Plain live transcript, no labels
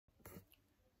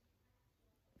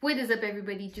What is up,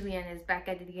 everybody? Juliana is back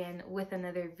at it again with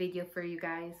another video for you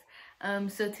guys.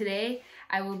 So today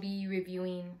I will be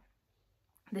reviewing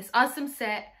this awesome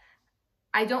set.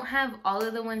 I don't have all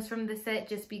of the ones from the set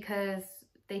just because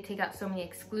they take out so many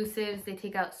exclusives. They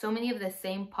take out so many of the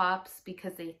same pops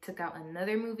because they took out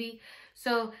another movie.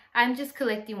 So I'm just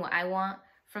collecting what I want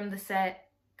from the set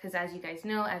because, as you guys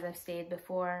know, as I've stated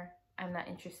before, I'm not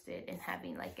interested in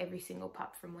having like every single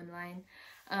pop from one line.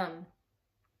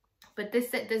 But this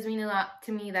set does mean a lot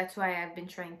to me. That's why I've been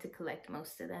trying to collect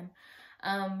most of them.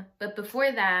 But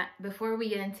before we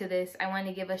get into this, I want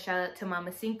to give a shout out to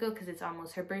Mama Cinco because it's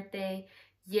almost her birthday.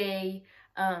 Yay.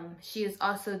 She is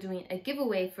also doing a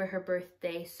giveaway for her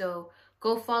birthday. So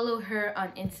go follow her on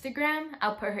Instagram.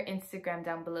 I'll put her Instagram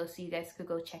down below so you guys could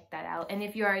go check that out. And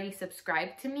if you're already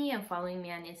subscribed to me and following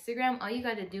me on Instagram, all you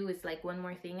got to do is like one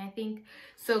more thing, I think.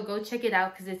 So go check it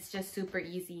out because it's just super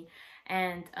easy.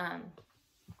 And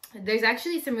there's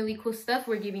actually some really cool stuff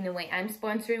we're giving away. I'm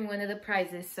sponsoring one of the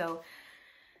prizes, so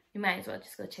you might as well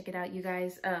just go check it out, you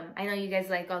guys. I know you guys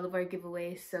like all of our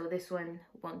giveaways, so this one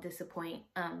won't disappoint.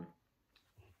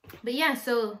 But yeah,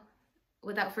 so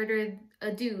without further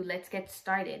ado, let's get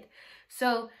started.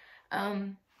 So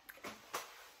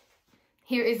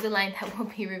here is the line that we'll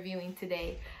be reviewing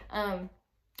today. I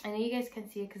know you guys can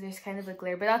see it because there's kind of a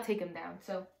glare, but I'll take them down.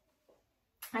 So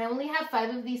I only have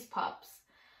 5 of these pops.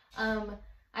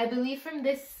 I believe from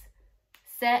this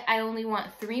set, I only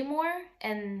want 3 more,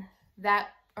 and that,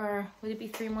 or would it be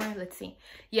 3 more? Let's see.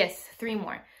 Yes, 3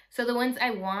 more. So the ones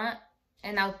I want,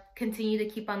 and I'll continue to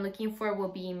keep on looking for, will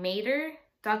be Mater,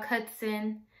 Doc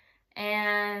Hudson,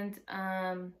 and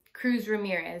Cruz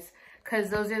Ramirez, because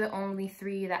those are the only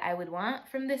 3 that I would want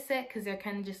from this set, because they're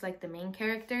kind of just like the main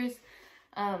characters.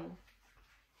 But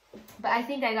I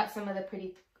think I got some of the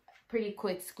pretty cool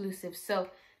exclusives. So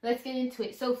let's get into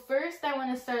it. So first, I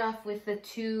want to start off with the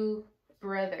 2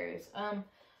 brothers.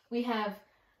 We have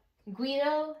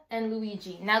Guido and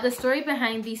Luigi. Now, the story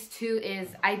behind these 2 is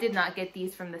I did not get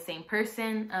these from the same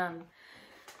person.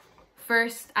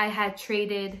 First, I had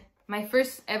traded, my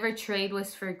first ever trade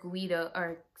was for Guido,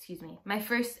 or excuse me, my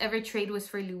first ever trade was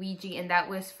for Luigi, and that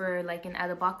was for like an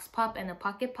out-of-box pop and a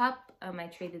pocket pop. I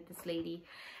traded this lady,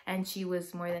 and she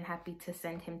was more than happy to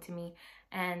send him to me,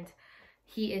 and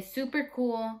he is super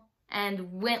cool.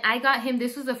 And when I got him,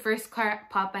 this was the first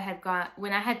pop I had got.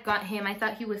 When I had got him, I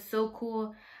thought he was so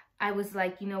cool. I was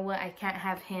like, you know what? I can't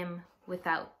have him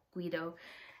without Guido.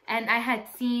 And I had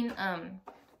seen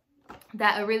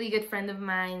that a really good friend of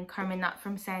mine, Carmen, not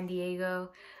from San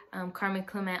Diego, Carmen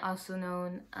Clement, also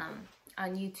known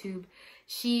on YouTube,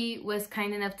 she was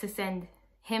kind enough to send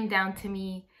him down to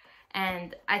me.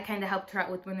 And I kind of helped her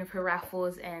out with one of her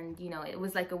raffles. And, you know, it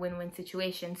was like a win-win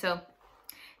situation. So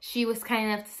she was kind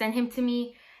enough to send him to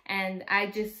me, and I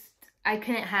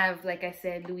couldn't have, like I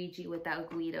said, Luigi without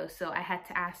Guido, so I had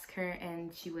to ask her,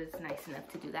 and she was nice enough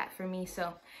to do that for me.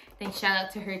 So thanks, shout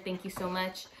out to her, thank you so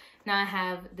much. Now I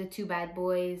have the 2 bad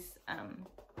boys.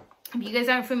 If you guys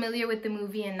aren't familiar with the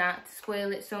movie, and not to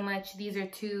spoil it so much, these are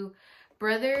 2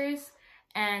 brothers,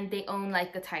 and they own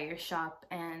like a tire shop,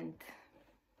 and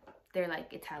they're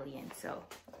like Italian, so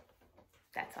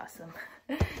that's awesome.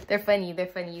 They're funny.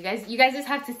 You guys just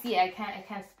have to see it. I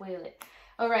can't spoil it.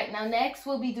 All right, now next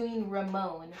we'll be doing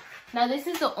Ramon. Now this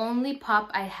is the only pop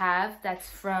I have that's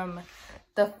from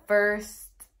the first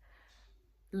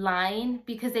line,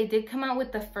 because they did come out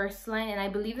with the first line, and I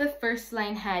believe the first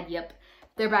line had, yep,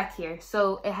 they're back here.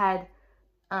 So it had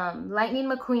Lightning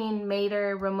McQueen,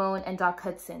 Mater, Ramon, and Doc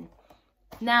Hudson.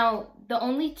 Now, the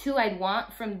only 2 I'd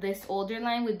want from this older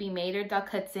line would be Mater, Doc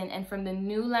Hudson, and from the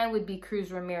new line would be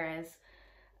Cruz Ramirez.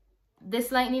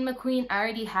 This Lightning McQueen I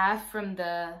already have from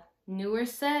the newer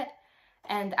set,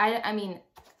 and I mean,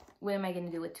 what am I going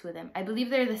to do with 2 of them? I believe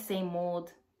they're the same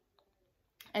mold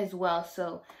as well,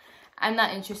 so I'm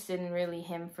not interested in really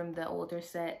him from the older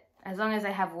set. As long as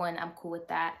I have 1, I'm cool with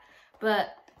that.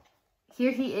 But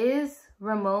here he is,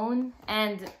 Ramon,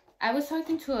 and I was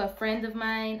talking to a friend of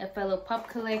mine, a fellow pop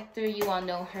collector. You all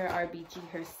know her, RBG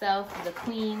herself, the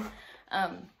queen.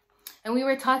 And we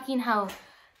were talking how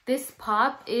this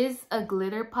pop is a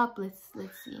glitter pop. Let's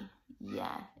see.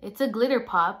 Yeah, it's a glitter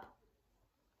pop.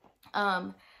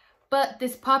 But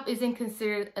this pop isn't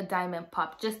considered a diamond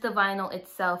pop. Just the vinyl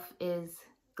itself is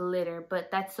glitter.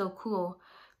 But that's so cool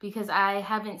because I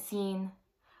haven't seen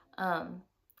a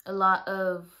lot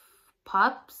of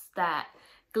pops that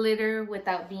glitter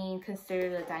without being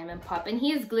considered a diamond pop. And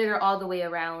he is glitter all the way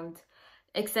around,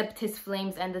 except his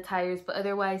flames and the tires, but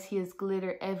otherwise he is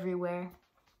glitter everywhere.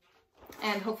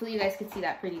 And hopefully you guys can see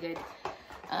that pretty good.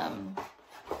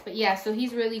 But yeah, so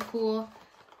he's really cool.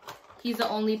 He's the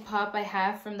only pop I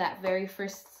have from that very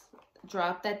first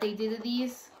drop that they did of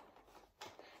these.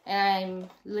 And I'm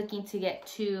looking to get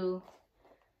 2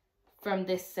 from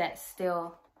this set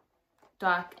still,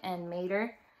 Doc and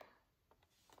Mater.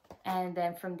 And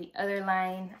then from the other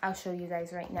line, I'll show you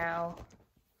guys right now,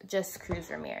 just Cruz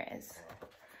Ramirez.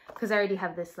 Because I already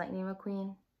have this Lightning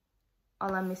McQueen.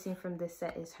 All I'm missing from this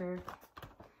set is her.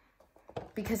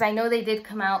 Because I know they did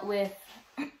come out with,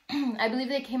 I believe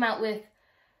they came out with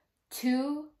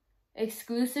 2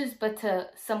 exclusives, but to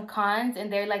some cons,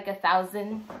 and they're like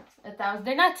 1,000.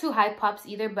 They're not too high pops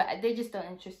either, but they just don't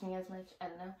interest me as much. I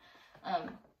don't know.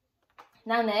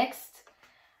 Now next,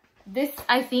 this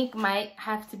I think might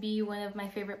have to be one of my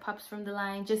favorite pops from the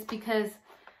line, just because,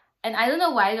 and I don't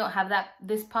know why I don't have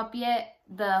this pop yet,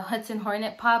 the Hudson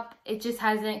Hornet pop. It just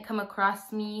hasn't come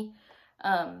across me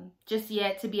just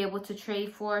yet to be able to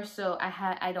trade for, so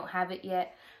I don't have it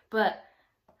yet. But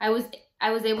I was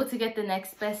able to get the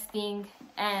next best thing,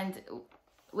 and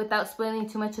without spoiling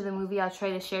too much of the movie, I'll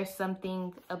try to share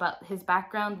something about his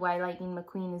background, why Lightning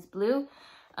McQueen is blue.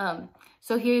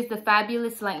 So here's the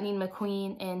fabulous Lightning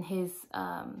McQueen in his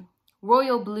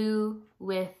royal blue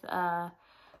with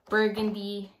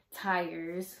burgundy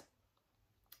tires.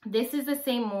 This is the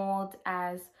same mold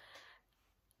as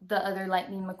the other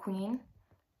Lightning McQueen.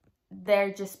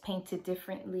 They're just painted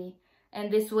differently.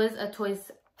 And this was a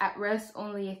Toys R Us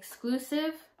only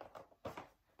exclusive.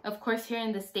 Of course, here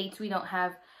in the States, we don't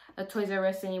have a Toys R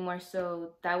Us anymore, so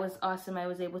that was awesome. I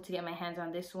was able to get my hands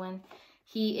on this one.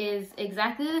 He is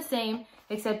exactly the same,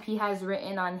 except he has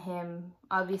written on him,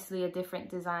 obviously, a different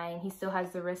design. He still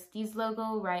has the Rusty's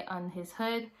logo right on his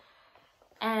hood.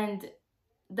 And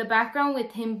the background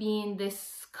with him being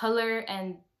this color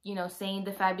and, you know, saying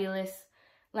the fabulous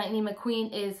Lightning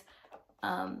McQueen is,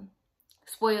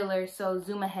 spoiler, so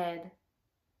zoom ahead.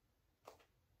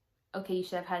 Okay, you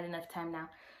should have had enough time now.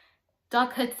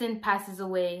 Doc Hudson passes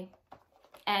away,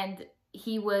 and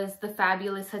he was the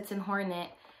fabulous Hudson Hornet.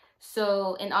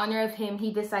 So in honor of him,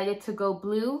 he decided to go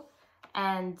blue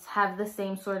and have the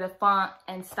same sort of font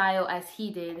and style as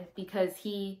he did, because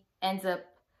he ends up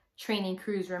training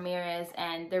Cruz Ramirez,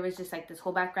 and there was just like this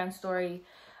whole background story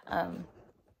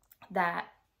that,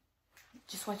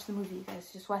 just watch the movie, you guys,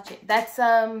 just watch it. That's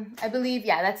I believe,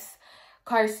 yeah, that's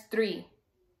Cars 3.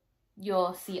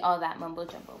 You'll see all that mumbo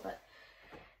jumbo. But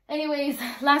anyways,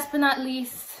 last but not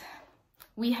least,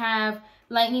 we have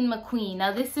Lightning McQueen.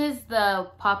 Now this is the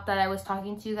pop that I was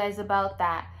talking to you guys about,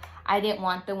 that I didn't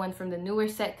want the one from the newer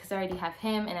set because I already have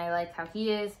him and I like how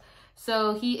he is.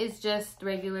 So he is just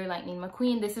regular Lightning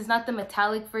McQueen. This is not the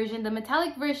metallic version. The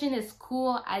metallic version is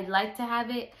cool. I'd like to have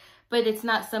it, but it's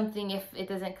not something, if it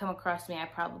doesn't come across me, I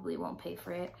probably won't pay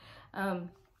for it,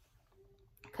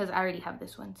 because I already have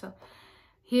this one. So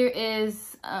here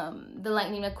is the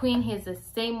Lightning McQueen. He has the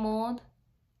same mold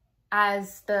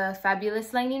as the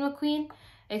fabulous Lightning McQueen,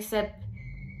 except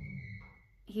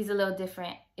he's a little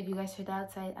different. If you guys heard that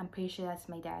outside, I'm pretty sure that's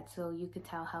my dad, so you could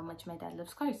tell how much my dad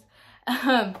loves cars.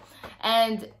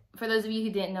 And for those of you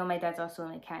who didn't know, my dad's also a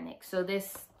mechanic, so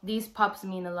these pops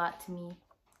mean a lot to me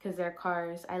because they're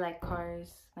cars. I like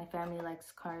cars. My family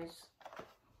likes cars.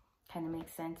 Kind of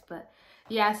makes sense. But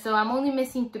yeah, so I'm only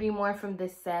missing 3 more from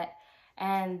this set,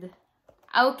 and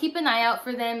I'll keep an eye out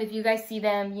for them. If you guys see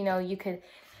them, you know, you could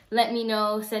let me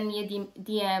know, send me a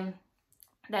DM.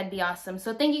 That'd be awesome.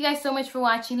 So thank you guys so much for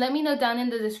watching. Let me know down in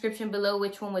the description below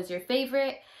which one was your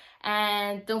favorite.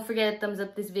 And don't forget to thumbs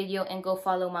up this video and go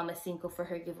follow Mama Cinco for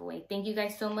her giveaway. Thank you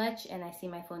guys so much. And I see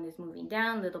my phone is moving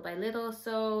down little by little,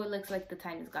 so it looks like the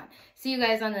time is gone. See you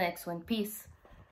guys on the next one. Peace.